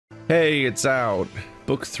Hey, it's out.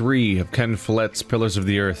 Book 3 of Ken Follett's Pillars of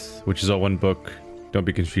the Earth, which is all one book. Don't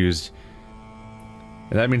be confused.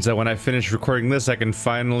 And that means that when I finish recording this, I can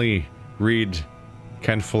finally read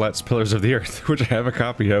Ken Follett's Pillars of the Earth, which I have a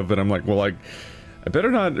copy of, but I'm like, well, I better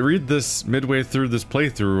not read this midway through this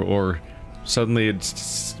playthrough, or suddenly it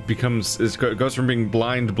goes from being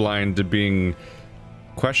blind to being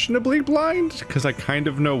questionably blind, because I kind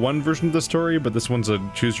of know one version of the story, but this one's a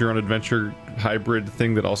choose-your-own-adventure hybrid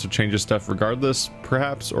thing that also changes stuff regardless,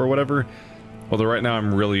 perhaps, or whatever. Although right now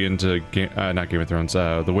I'm really into not Game of Thrones,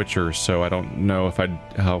 The Witcher, so I don't know if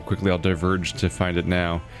how quickly I'll diverge to find it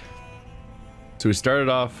now. So we started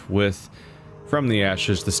off with From the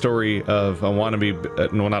Ashes, the story of a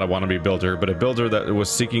wannabe, no, not a wannabe builder, but a builder that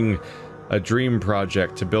was seeking a dream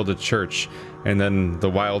project to build a church, and then the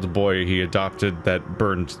wild boy he adopted that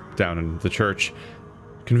burned down in the church.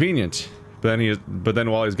 Convenient. But then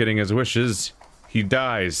while he's getting his wishes, he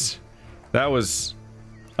dies. That was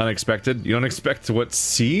unexpected. You don't expect what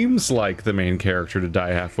seems like the main character to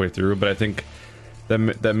die halfway through, but I think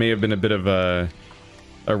that may have been a bit of a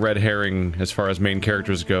red herring as far as main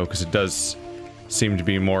characters go, because it does seem to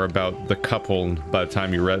be more about the couple by the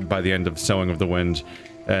time you read by the end of Sowing of the Wind,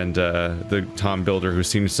 and the Tom Builder, who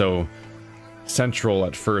seems so central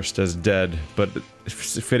at first as dead, but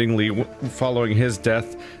fittingly following his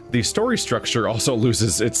death, the story structure also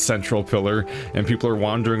loses its central pillar, and people are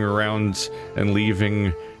wandering around and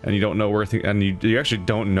leaving, and you don't know where you actually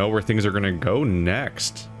don't know where things are going to go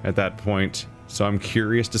next at that point. So I'm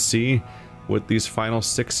curious to see what these final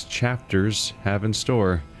 6 chapters have in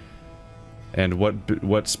store, and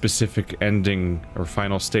what specific ending or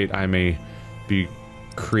final state I may be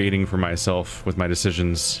creating for myself with my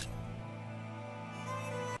decisions.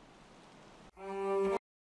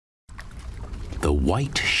 The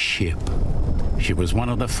White Ship. She was one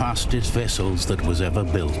of the fastest vessels that was ever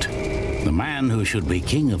built. The man who should be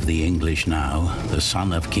king of the English now, the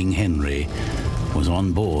son of King Henry, was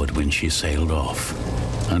on board when she sailed off.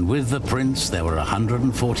 And with the prince there were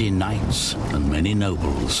 140 knights and many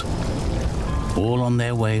nobles, all on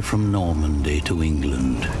their way from Normandy to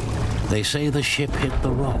England. They say the ship hit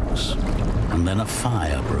the rocks, and then a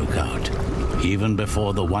fire broke out. Even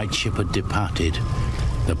before the White Ship had departed,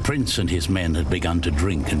 the prince and his men had begun to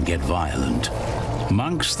drink and get violent.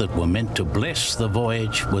 Monks that were meant to bless the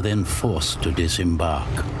voyage were then forced to disembark.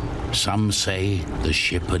 Some say the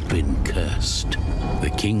ship had been cursed.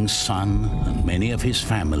 The king's son and many of his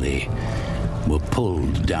family were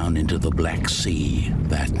pulled down into the Black Sea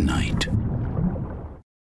that night.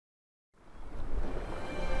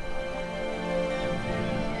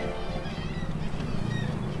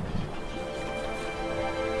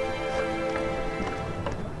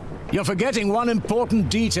 You're forgetting one important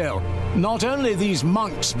detail. Not only these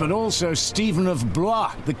monks, but also Stephen of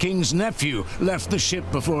Blois, the king's nephew, left the ship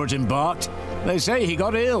before it embarked. They say he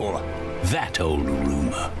got ill. That old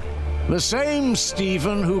rumor. The same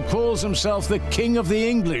Stephen who calls himself the king of the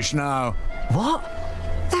English now. What?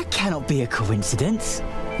 That cannot be a coincidence.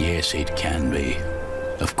 Yes, it can be.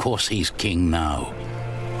 Of course he's king now.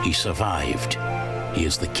 He survived. He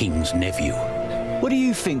is the king's nephew. What do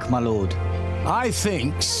you think, my lord? I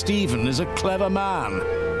think Stephen is a clever man.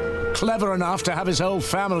 Clever enough to have his whole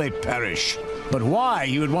family perish. But why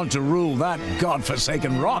he would want to rule that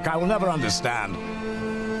godforsaken rock, I will never understand.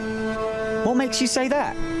 What makes you say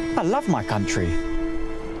that? I love my country.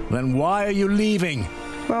 Then why are you leaving?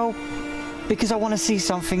 Well, because I want to see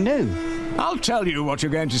something new. I'll tell you what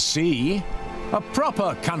you're going to see. A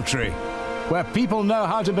proper country, where people know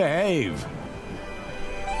how to behave.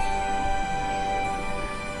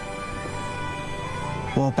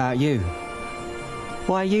 What about you?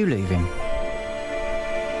 Why are you leaving?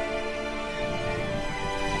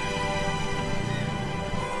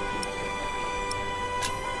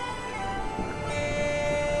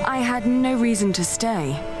 I had no reason to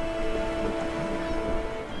stay.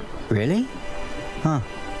 Really? Huh.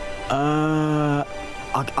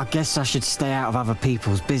 I guess I should stay out of other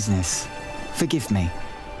people's business. Forgive me.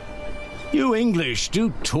 You English do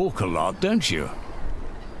talk a lot, don't you?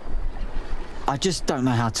 I just don't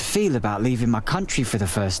know how to feel about leaving my country for the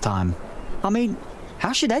first time. I mean,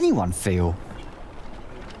 how should anyone feel?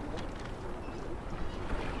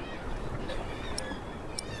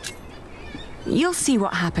 You'll see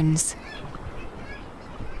what happens.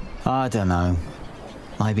 I don't know.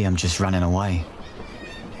 Maybe I'm just running away.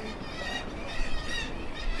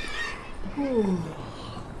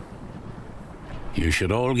 You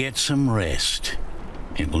should all get some rest.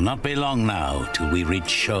 It will not be long now till we reach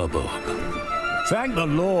Cherbourg. Thank the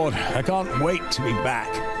Lord. I can't wait to be back.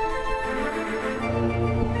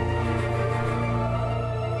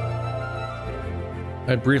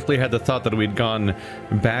 I briefly had the thought that we'd gone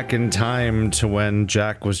back in time to when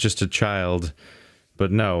Jack was just a child,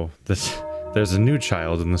 but no, there's a new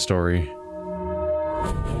child in the story.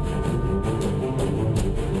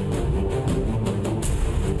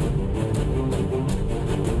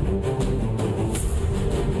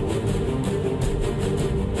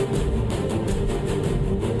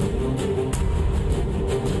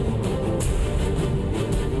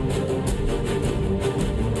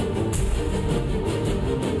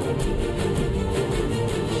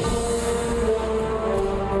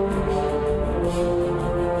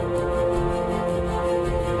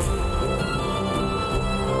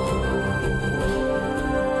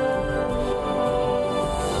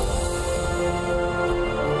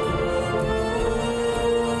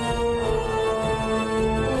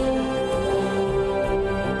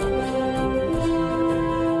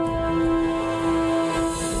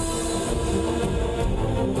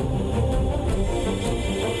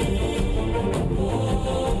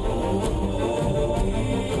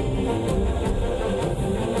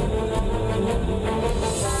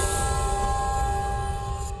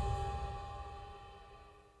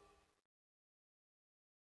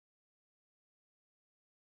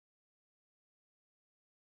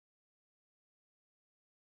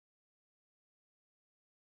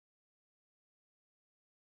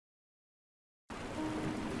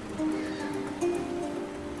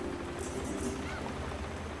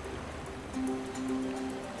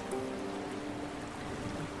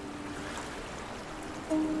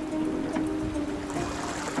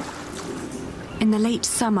 In the late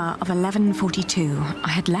summer of 1142, I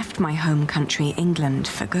had left my home country, England,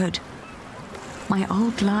 for good. My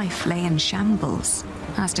old life lay in shambles,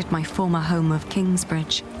 as did my former home of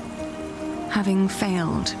Kingsbridge. Having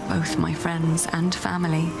failed both my friends and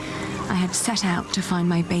family, I had set out to find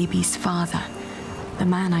my baby's father, the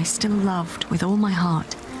man I still loved with all my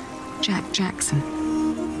heart, Jack Jackson.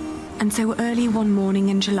 And so early one morning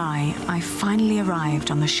in July, I finally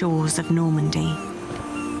arrived on the shores of Normandy.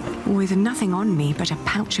 With nothing on me but a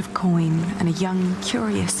pouch of coin and a young,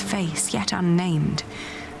 curious face yet unnamed,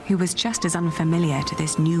 who was just as unfamiliar to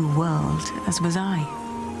this new world as was I.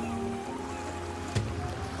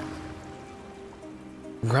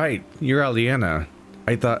 Right, you're Aliena.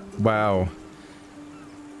 I thought, wow.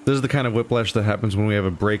 This is the kind of whiplash that happens when we have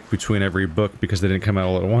a break between every book because they didn't come out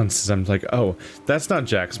all at once. I'm like, oh, that's not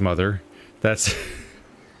Jack's mother. That's...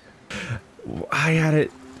 I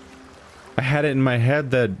had it in my head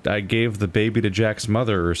that I gave the baby to Jack's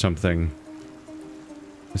mother or something.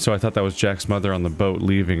 So I thought that was Jack's mother on the boat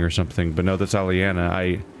leaving or something, but no, that's Aliena.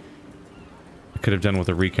 I could have done with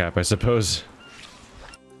a recap, I suppose.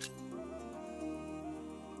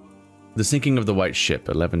 The sinking of the White Ship,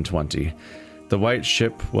 1120. The White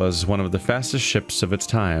Ship was one of the fastest ships of its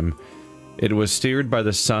time. It was steered by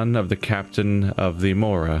the son of the captain of the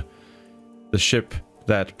Mora, the ship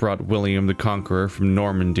that brought William the Conqueror from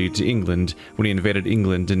Normandy to England when he invaded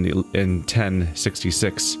England in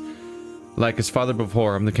 1066. Like his father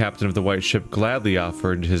before him, the captain of the White Ship gladly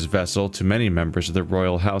offered his vessel to many members of the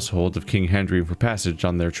royal household of King Henry for passage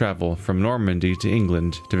on their travel from Normandy to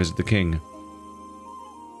England to visit the king.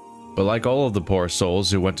 But like all of the poor souls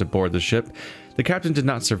who went aboard the ship, the captain did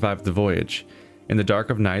not survive the voyage. In the dark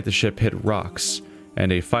of night, the ship hit rocks,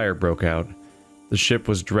 and a fire broke out. The ship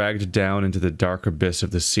was dragged down into the dark abyss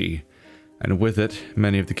of the sea, and with it,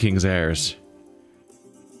 many of the king's heirs.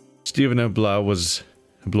 Stephen of Blois was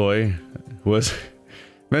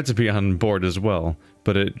meant to be on board as well,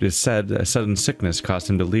 but it is said a sudden sickness caused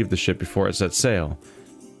him to leave the ship before it set sail.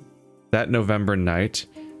 That November night,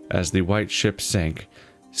 as the White Ship sank,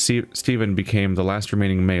 Stephen became the last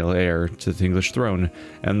remaining male heir to the English throne,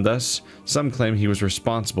 and thus some claim he was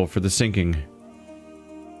responsible for the sinking.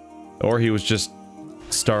 Or he was just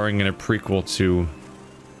starring in a prequel to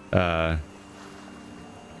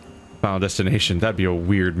Final Destination. That'd be a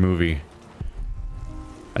weird movie.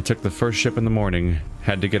 I took the first ship in the morning,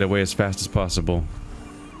 had to get away as fast as possible.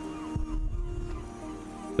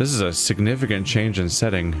 This is a significant change in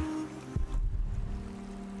setting.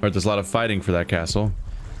 Or there's a lot of fighting for that castle.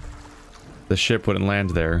 The ship wouldn't land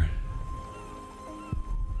there.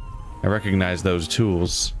 I recognize those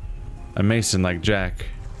tools. A mason like Jack.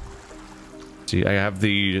 See, I have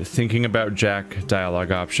the thinking about Jack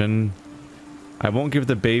dialogue option. I won't give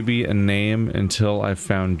the baby a name until I've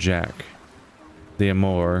found Jack. The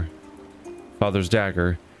amour. Father's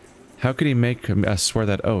dagger. How could he make us swear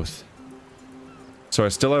that oath? So I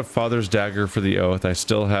still have Father's dagger for the oath. I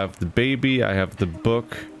still have the baby. I have the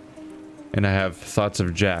book. And I have thoughts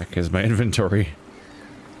of Jack as my inventory.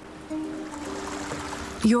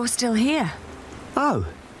 You're still here? Oh,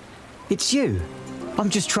 it's you. I'm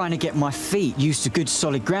just trying to get my feet used to good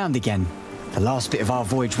solid ground again. The last bit of our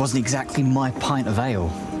voyage wasn't exactly my pint of ale.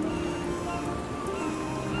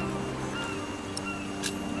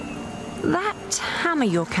 That hammer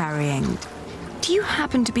you're carrying, do you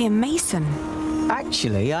happen to be a mason?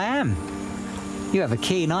 Actually, I am. You have a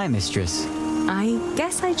keen eye, mistress. I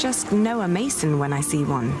guess I just know a mason when I see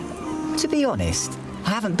one. To be honest, I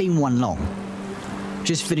haven't been one long.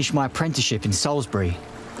 Just finished my apprenticeship in Salisbury.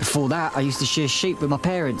 Before that, I used to shear sheep with my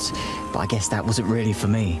parents, but I guess that wasn't really for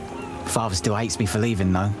me. Father still hates me for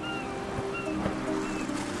leaving, though.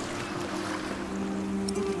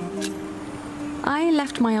 I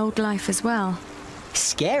left my old life as well.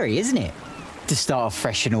 Scary, isn't it? To start off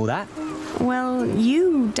fresh and all that. Well,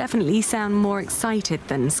 you definitely sound more excited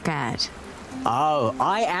than scared. Oh,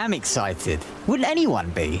 I am excited. Wouldn't anyone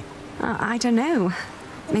be? I don't know.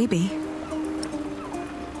 Maybe.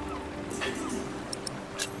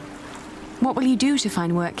 What will you do to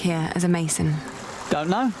find work here as a mason? Don't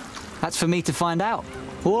know. That's for me to find out.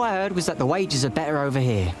 All I heard was that the wages are better over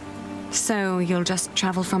here. So you'll just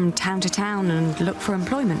travel from town to town and look for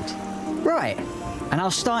employment? Right. And I'll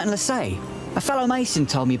start in Marseille. A fellow mason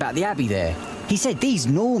told me about the abbey there. He said these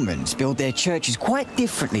Normans build their churches quite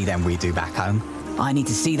differently than we do back home. I need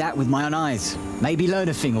to see that with my own eyes. Maybe learn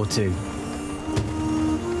a thing or two.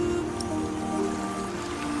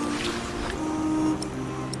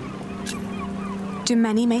 Do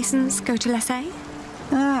many masons go to Marseille?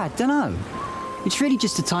 I don't know. It's really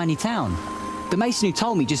just a tiny town. The mason who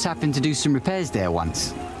told me just happened to do some repairs there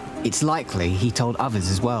once. It's likely he told others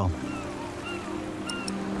as well.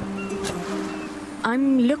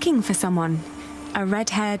 I'm looking for someone. A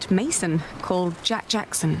red-haired mason called Jack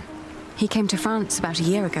Jackson. He came to France about a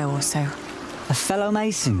year ago or so. A fellow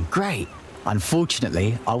mason? Great.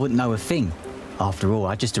 Unfortunately, I wouldn't know a thing. After all,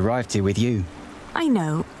 I just arrived here with you. I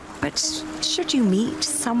know, but should you meet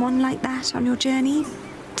someone like that on your journey,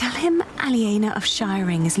 tell him Aliena of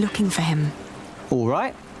Shiring is looking for him. All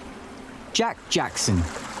right. Jack Jackson.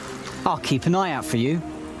 I'll keep an eye out for you.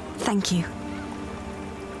 Thank you.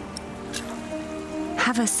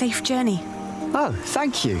 Have a safe journey. Oh,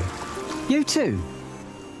 thank you. You too.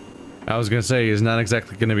 I was gonna say, he's not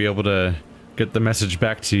exactly gonna be able to get the message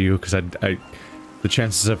back to you, because the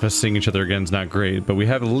chances of us seeing each other again is not great, but we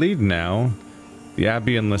have a lead now. The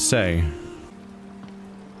Abbey and Marseille.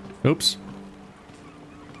 Oops.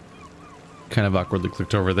 Kind of awkwardly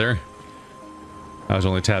clicked over there. I was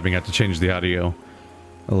only tabbing out to change the audio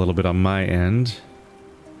a little bit on my end.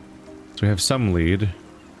 So we have some lead.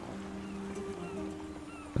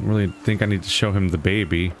 I don't really think I need to show him the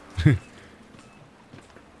baby.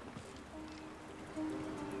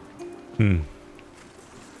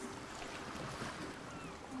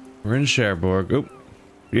 We're in Cherbourg. Oh,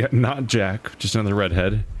 yeah, not Jack, just another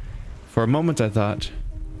redhead. For a moment I thought,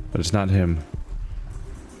 but it's not him.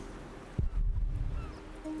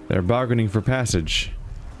 They're bargaining for passage.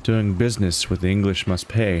 Doing business with the English must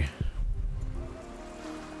pay.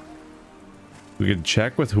 We could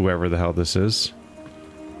check with whoever the hell this is.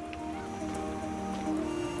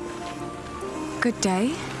 Good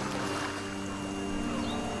day.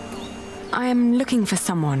 I am looking for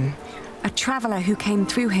someone. A traveller who came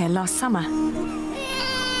through here last summer.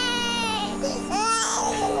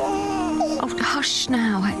 Oh, hush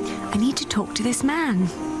now. I need to talk to this man.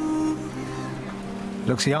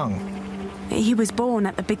 Looks young. He was born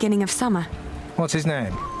at the beginning of summer. What's his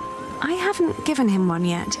name? I haven't given him one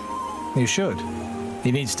yet. You should.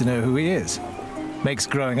 He needs to know who he is. Makes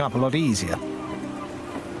growing up a lot easier.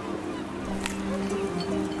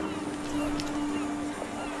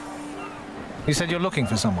 You said you're looking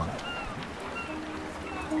for someone.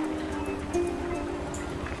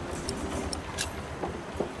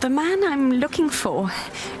 The man I'm looking for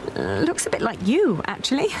looks a bit like you,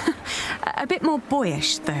 actually. A bit more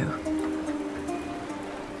boyish, though.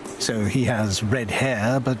 So he has red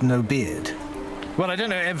hair, but no beard. Well, I don't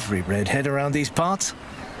know every redhead around these parts.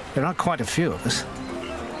 There are quite a few of us.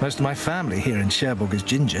 Most of my family here in Cherbourg is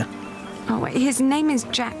ginger. Oh, his name is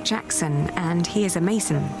Jack Jackson, and he is a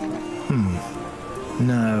mason.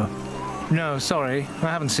 No. No, sorry. I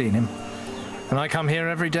haven't seen him. And I come here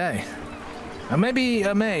every day. Maybe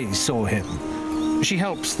May saw him. She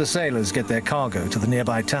helps the sailors get their cargo to the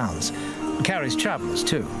nearby towns. Carries travellers,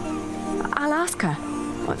 too. I'll ask her.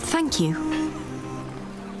 Well, thank you.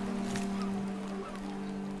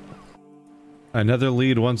 Another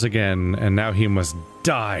lead once again, and now he must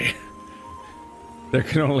die. There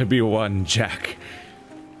can only be one Jack.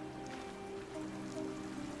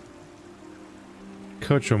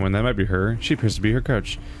 Coachwoman, that might be her. She appears to be her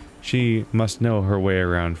coach. She must know her way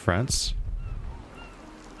around France.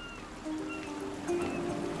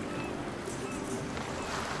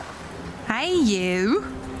 Hey, you.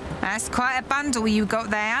 That's quite a bundle you got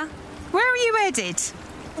there. Where are you headed?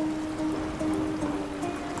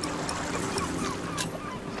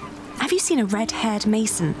 Have you seen a red-haired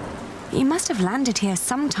mason? He must have landed here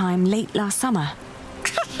sometime late last summer.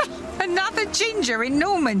 Another ginger in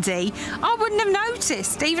Normandy? I wouldn't have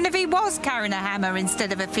noticed, even if he was carrying a hammer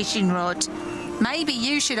instead of a fishing rod. Maybe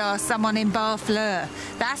you should ask someone in Barfleur.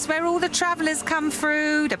 That's where all the travellers come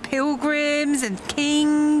through, the pilgrims and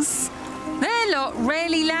kings. Their lot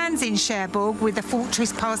rarely lands in Cherbourg, with the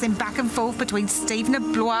fortress passing back and forth between Stephen of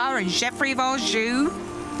Blois and Geoffrey of Anjou.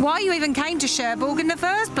 Why you even came to Cherbourg in the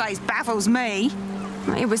first place baffles me.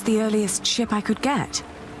 It was the earliest ship I could get.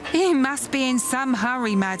 You must be in some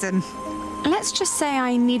hurry, madam. Let's just say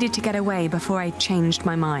I needed to get away before I changed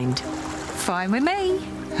my mind. Fine with me.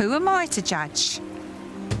 Who am I to judge?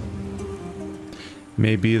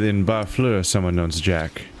 Maybe in Barfleur someone knows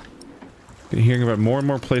Jack. Hearing about more and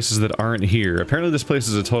more places that aren't here. Apparently this place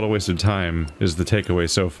is a total waste of time, is the takeaway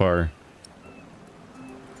so far.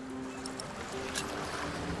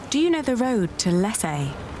 Do you know the road to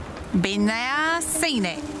Lessay? Been there, seen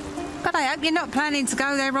it. But I hope you're not planning to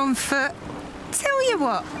go there on foot. Tell you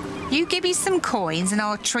what, you give me some coins and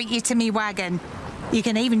I'll treat you to me wagon. You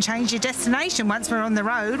can even change your destination once we're on the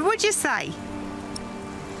road, would you say?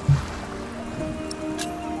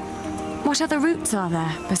 What other routes are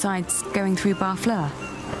there, besides going through Barfleur?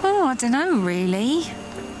 Oh, I don't know, really.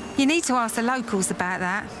 You need to ask the locals about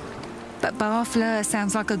that. But Barfleur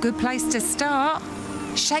sounds like a good place to start.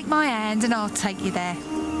 Shake my hand and I'll take you there.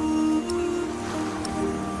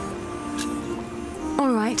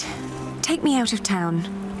 All right. Take me out of town.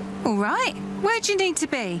 All right. Where do you need to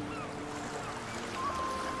be?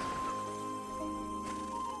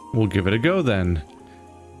 We'll give it a go then.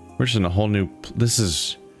 We're just in a whole new... This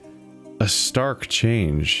is a stark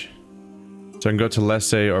change. So I can go to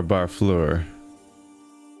Lessay or Barfleur.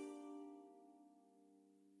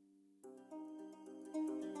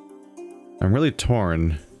 I'm really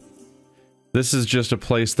torn. This is just a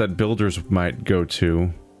place that builders might go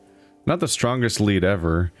to. Not the strongest lead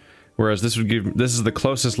ever. Whereas this would give... This is the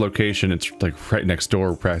closest location. It's like right next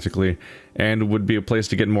door practically. And would be a place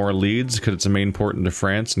to get more leads because it's a main port into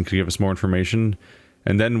France and could give us more information.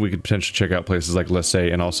 And then we could potentially check out places like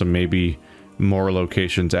Lessay and also maybe more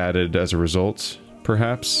locations added as a result,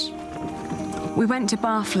 perhaps. We went to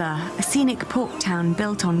Barfleur, a scenic port town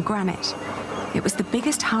built on granite. It was the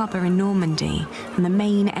biggest harbour in Normandy and the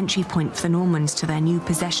main entry point for the Normans to their new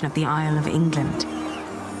possession of the Isle of England.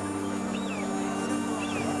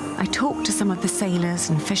 I talked to some of the sailors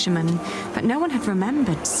and fishermen, but no one had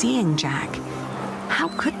remembered seeing Jack. How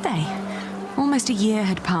could they? Almost a year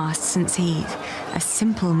had passed since he, a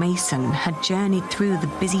simple mason, had journeyed through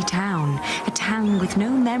the busy town, a town with no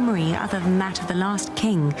memory other than that of the last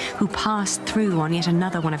king who passed through on yet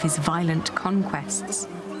another one of his violent conquests.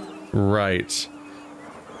 Right.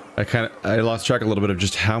 I lost track a little bit of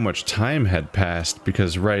just how much time had passed,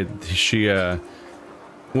 because, right, she,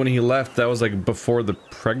 when he left, that was like before the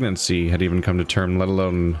pregnancy had even come to term, let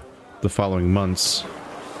alone the following months.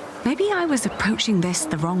 Maybe I was approaching this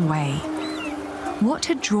the wrong way. What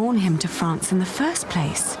had drawn him to France in the first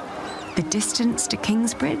place? The distance to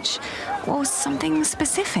Kingsbridge? Or something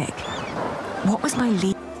specific? What was my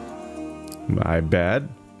lead? My bad.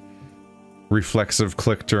 Reflexive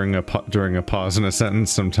click during a pause in a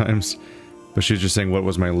sentence sometimes. But she's just saying, what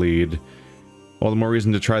was my lead? All the more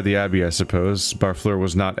reason to try the abbey, I suppose. Barfleur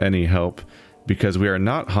was not any help, because we are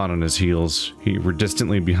not hot on his heels. We're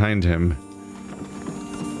distantly behind him.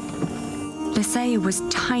 Lessay was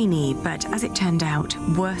tiny, but as it turned out,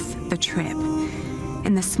 worth the trip.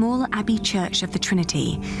 In the small abbey church of the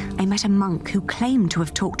Trinity, I met a monk who claimed to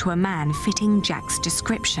have talked to a man fitting Jack's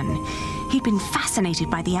description. He'd been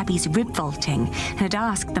fascinated by the abbey's rib vaulting and had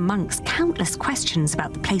asked the monks countless questions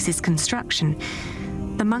about the place's construction.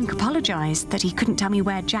 The monk apologized that he couldn't tell me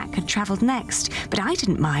where Jack had traveled next, but I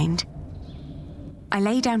didn't mind. I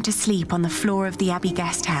lay down to sleep on the floor of the abbey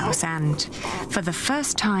guest house and, for the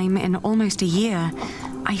first time in almost a year,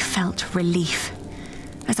 I felt relief.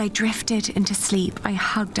 As I drifted into sleep, I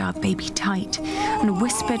hugged our baby tight and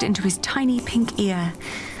whispered into his tiny pink ear,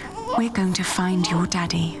 "We're going to find your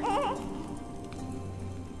daddy."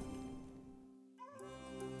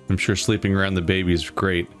 I'm sure sleeping around the baby is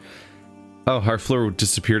great. Oh, Harfleur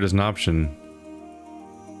disappeared as an option.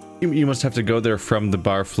 You must have to go there from the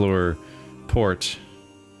Barfleur port.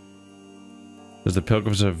 There's the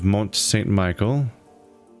Pilgrims of Mont Saint Michael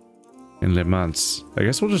and Le Mans. I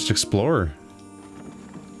guess we'll just explore.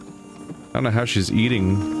 I don't know how she's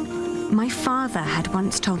eating. My father had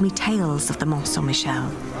once told me tales of the Mont Saint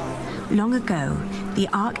Michel. Long ago, the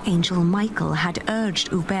Archangel Michael had urged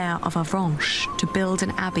Hubert of Avranches to build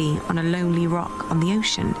an abbey on a lonely rock on the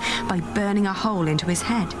ocean by burning a hole into his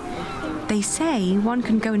head. They say one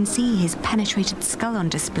can go and see his penetrated skull on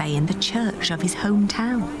display in the church of his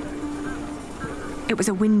hometown. It was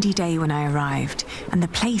a windy day when I arrived, and the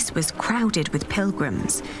place was crowded with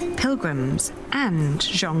pilgrims and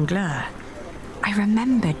jongleurs. I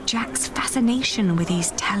remembered Jack's fascination with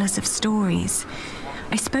these tellers of stories.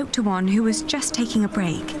 I spoke to one who was just taking a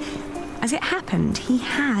break. As it happened, he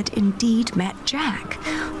had indeed met Jack,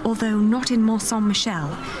 although not in Mont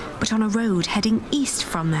Saint-Michel, but on a road heading east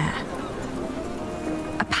from there.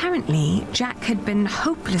 Apparently, Jack had been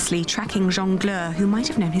hopelessly tracking jongleurs who might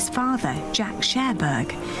have known his father, Jack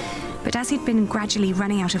Cherbourg. But as he'd been gradually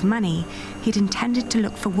running out of money, he'd intended to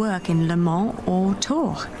look for work in Le Mans or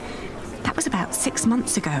Tours. That was about 6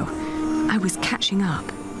 months ago. I was catching up.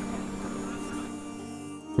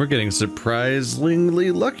 We're getting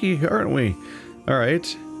surprisingly lucky, aren't we?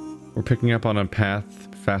 Alright. We're picking up on a path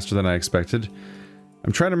faster than I expected.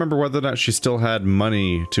 I'm trying to remember whether or not she still had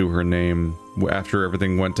money to her name after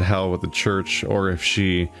everything went to hell with the church, or if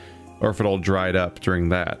it all dried up during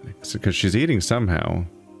that. Because she's eating somehow.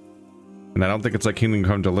 And I don't think it's like Kingdom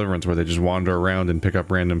Come Deliverance where they just wander around and pick up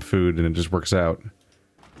random food and it just works out.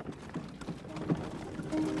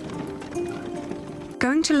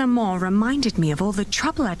 Going to Le Mans reminded me of all the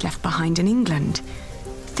trouble I'd left behind in England.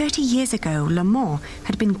 30 years ago, Le Mans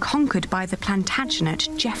had been conquered by the Plantagenet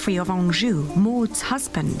Geoffrey of Anjou, Maud's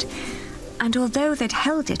husband. And although they'd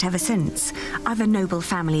held it ever since, other noble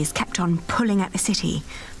families kept on pulling at the city,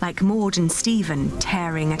 like Maud and Stephen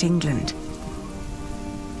tearing at England.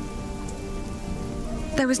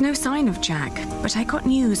 There was no sign of Jack, but I got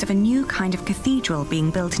news of a new kind of cathedral being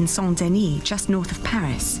built in Saint-Denis, just north of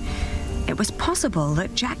Paris. It was possible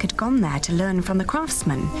that Jack had gone there to learn from the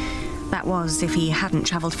craftsmen. That was, if he hadn't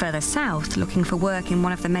travelled further south, looking for work in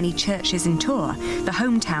one of the many churches in Tours, the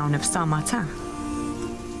hometown of Saint-Martin.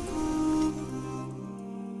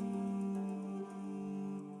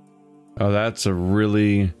 Oh, that's a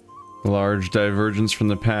really large divergence from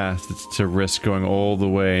the path. It's to risk going all the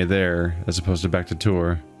way there, as opposed to back to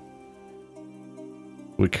Tours.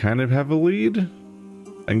 We kind of have a lead.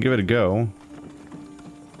 I can give it a go.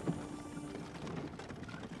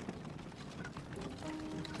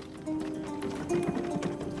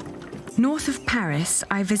 North of Paris,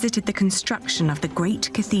 I visited the construction of the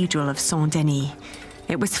great cathedral of Saint-Denis.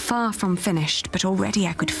 It was far from finished, but already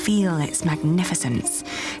I could feel its magnificence.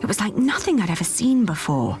 It was like nothing I'd ever seen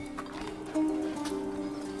before.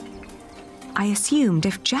 I assumed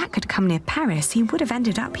if Jack had come near Paris, he would have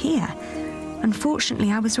ended up here.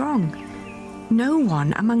 Unfortunately, I was wrong. No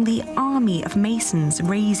one among the army of masons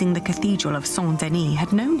raising the cathedral of Saint-Denis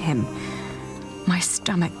had known him. My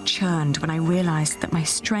stomach churned when I realized that my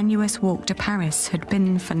strenuous walk to Paris had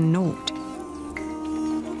been for naught.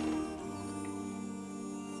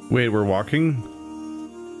 Wait, we're walking?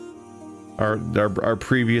 Our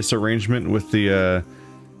previous arrangement with the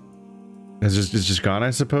is just gone, I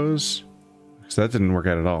suppose? Because that didn't work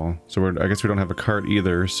out at all. So I guess we don't have a cart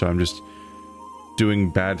either, so I'm just doing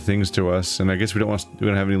bad things to us, and I guess we don't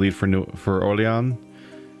have any lead for Orléans.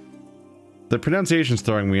 The pronunciation's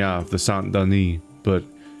throwing me off, the Saint-Denis, but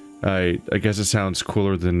I guess it sounds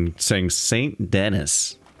cooler than saying Saint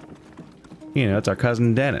Denis. You know, it's our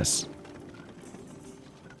cousin Dennis.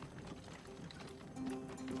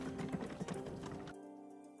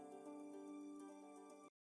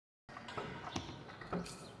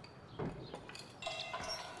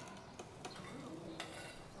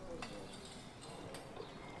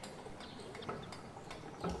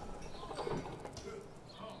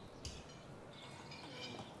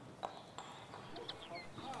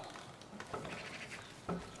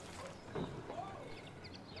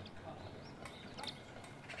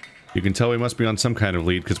 You can tell we must be on some kind of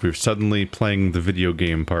lead because we're suddenly playing the video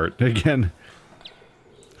game part again.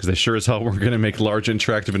 Because they sure as hell weren't going to make large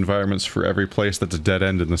interactive environments for every place that's a dead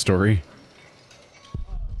end in the story.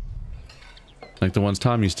 Like the ones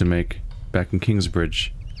Tom used to make back in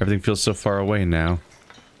Kingsbridge. Everything feels so far away now.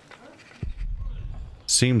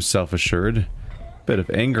 Seems self-assured. Bit of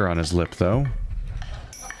anger on his lip, though.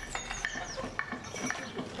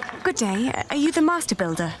 Good day. Are you the master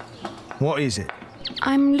builder? What is it?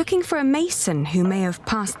 I'm looking for a mason who may have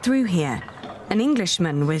passed through here. An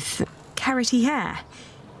Englishman with carroty hair.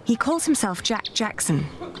 He calls himself Jack Jackson.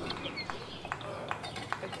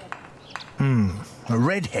 A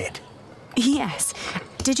redhead? Yes.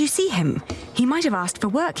 Did you see him? He might have asked for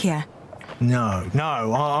work here. No,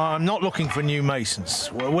 I'm not looking for new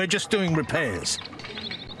masons. We're just doing repairs.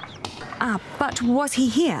 Ah, but was he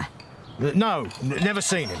here? No, never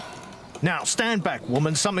seen him. Now, stand back,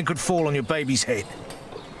 woman. Something could fall on your baby's head.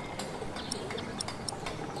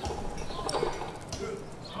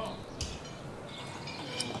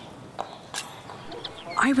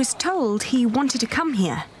 I was told he wanted to come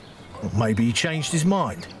here. Well, maybe he changed his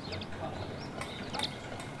mind.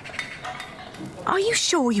 Are you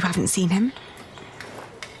sure you haven't seen him?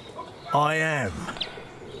 I am.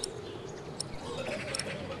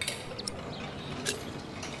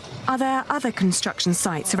 Are there other construction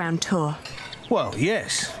sites around Tours? Well,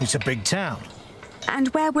 yes. It's a big town. And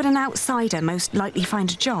where would an outsider most likely find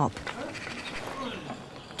a job?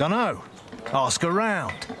 Dunno. Ask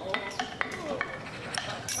around.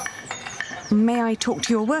 May I talk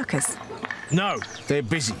to your workers? No, they're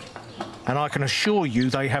busy. And I can assure you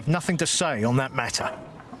they have nothing to say on that matter.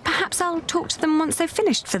 Perhaps I'll talk to them once they've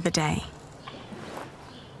finished for the day.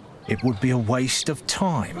 It would be a waste of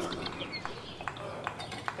time.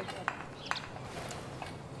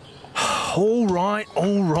 All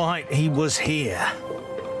right, he was here.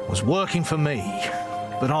 Was working for me.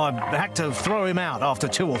 But I had to throw him out after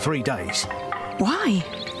 2 or 3 days. Why?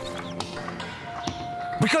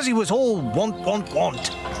 Because he was all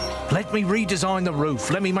want. Let me redesign the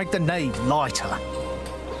roof, let me make the nave lighter.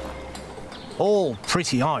 All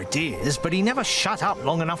pretty ideas, but he never shut up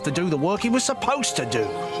long enough to do the work he was supposed to do.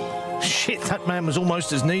 Shit, that man was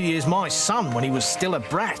almost as needy as my son when he was still a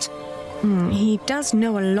brat. He does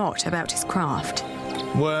know a lot about his craft.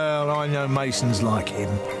 Well, I know masons like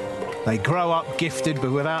him. They grow up gifted,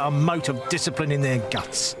 but without a mote of discipline in their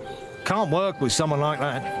guts. Can't work with someone like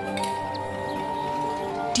that.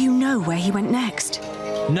 Do you know where he went next?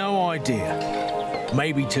 No idea.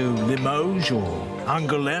 Maybe to Limoges or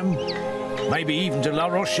Angoulême. Maybe even to La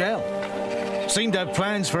Rochelle. Seemed to have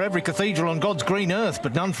plans for every cathedral on God's green earth,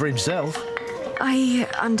 but none for himself. I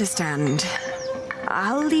understand.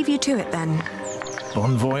 I'll leave you to it then.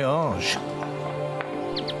 Bon voyage.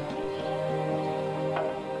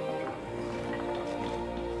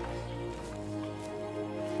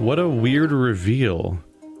 What a weird reveal.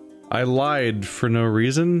 I lied for no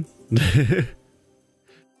reason. I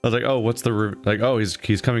was like, oh, what's the oh,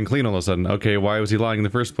 he's coming clean all of a sudden. Okay, why was he lying in the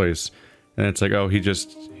first place? And it's like, oh, he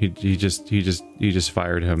just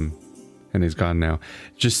fired him, and he's gone now.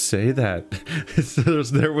 Just say that.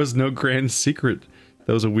 There was no grand secret.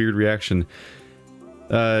 That was a weird reaction.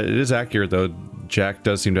 It is accurate though. Jack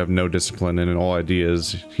does seem to have no discipline in all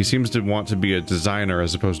ideas. He seems to want to be a designer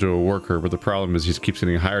as opposed to a worker, but the problem is he keeps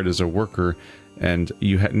getting hired as a worker, and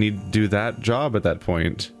you need to do that job at that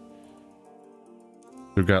point.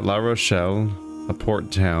 We've got La Rochelle, a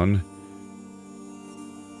port town.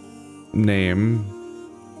 Name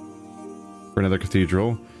for another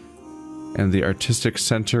cathedral. And the artistic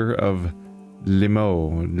center of Limoges.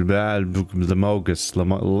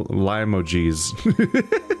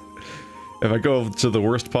 If I go to the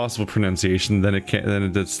worst possible pronunciation, then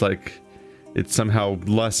it's like, it's somehow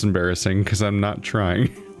less embarrassing because I'm not trying.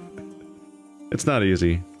 It's not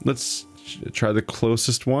easy. Let's try the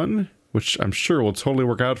closest one, which I'm sure will totally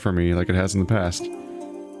work out for me like it has in the past.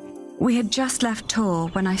 We had just left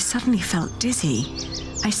Tours when I suddenly felt dizzy.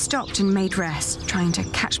 I stopped and made rest, trying to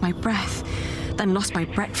catch my breath, then lost my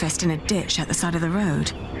breakfast in a ditch at the side of the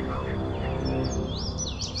road.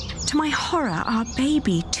 To my horror, our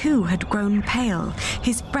baby too had grown pale,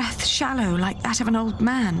 his breath shallow like that of an old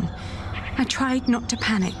man. I tried not to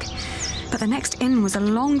panic, but the next inn was a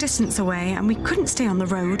long distance away and we couldn't stay on the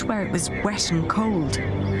road where it was wet and cold.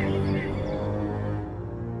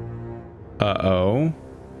 Uh-oh.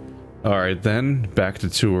 Alright then, back to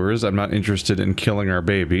Tours. I'm not interested in killing our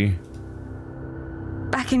baby.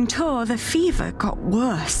 Back in Tours, the fever got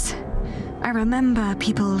worse. I remember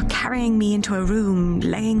people carrying me into a room,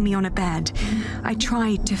 laying me on a bed. I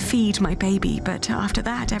tried to feed my baby, but after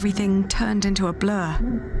that everything turned into a blur.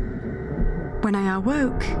 When I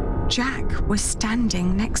awoke, Jack was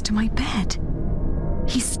standing next to my bed.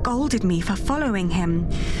 He scolded me for following him.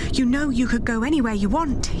 "You know you could go anywhere you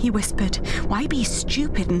want," he whispered. "Why be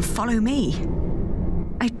stupid and follow me?"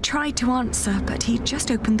 I tried to answer, but he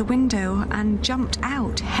just opened the window and jumped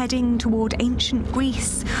out, heading toward ancient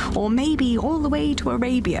Greece, or maybe all the way to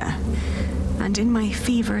Arabia. And in my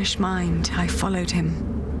feverish mind, I followed him.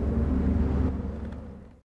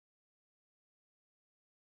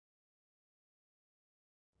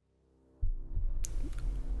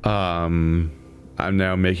 I'm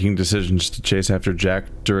now making decisions to chase after Jack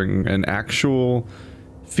during an actual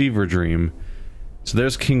fever dream. So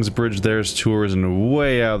there's Kingsbridge, there's Tours, and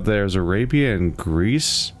way out there's Arabia and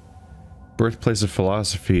Greece. Birthplace of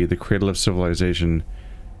philosophy, the cradle of civilization.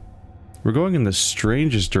 We're going in the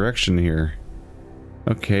strangest direction here.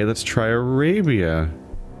 Okay, let's try Arabia.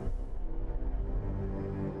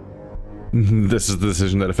 This is the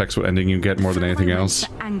decision that affects what ending you get more than anything else.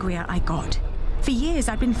 The angrier I got. For years,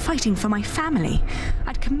 I'd been fighting for my family.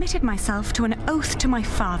 I'd committed myself to an oath to my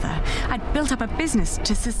father. I'd built up a business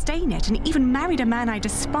to sustain it and even married a man I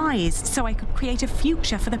despised so I could create a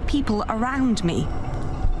future for the people around me.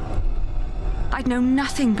 I'd known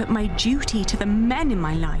nothing but my duty to the men in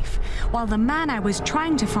my life, while the man I was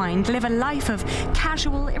trying to find lived a life of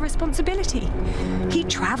casual irresponsibility. He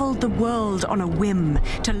traveled the world on a whim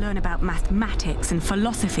to learn about mathematics and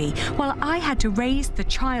philosophy, while I had to raise the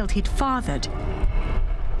child he'd fathered.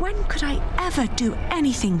 When could I ever do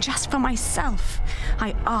anything just for myself?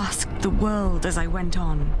 I asked the world as I went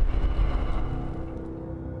on.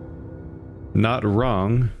 Not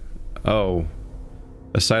wrong. Oh.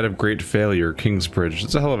 A site of great failure, Kingsbridge.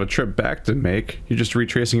 It's a hell of a trip back to make. You're just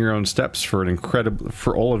retracing your own steps for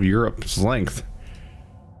all of Europe's length.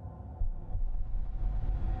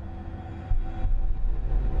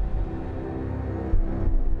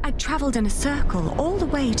 I'd travelled in a circle all the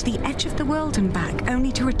way to the edge of the world and back,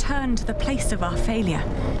 only to return to the place of our failure.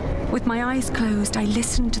 With my eyes closed, I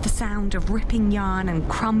listened to the sound of ripping yarn and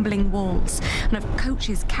crumbling walls, and of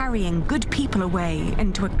coaches carrying good people away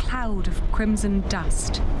into a cloud of crimson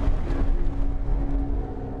dust.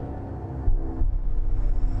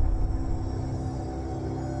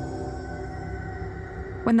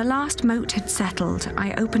 When the last moat had settled,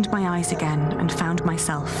 I opened my eyes again and found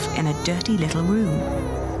myself in a dirty little room.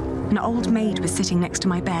 An old maid was sitting next to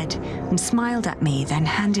my bed and smiled at me, then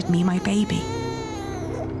handed me my baby.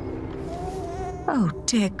 Oh,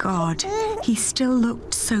 dear God, he still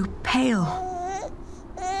looked so pale.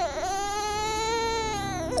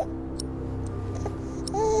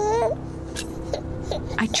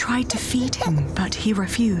 I tried to feed him, but he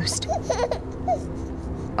refused.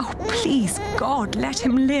 Oh, please, God, let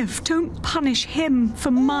him live. Don't punish him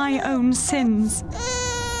for my own sins.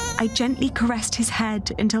 I gently caressed his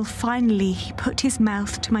head until finally he put his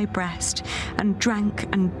mouth to my breast and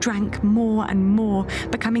drank more and more,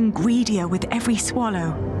 becoming greedier with every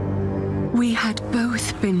swallow. We had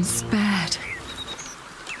both been spared.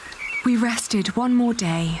 We rested one more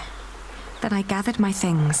day. Then I gathered my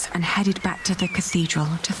things and headed back to the cathedral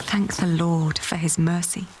to thank the Lord for his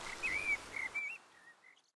mercy.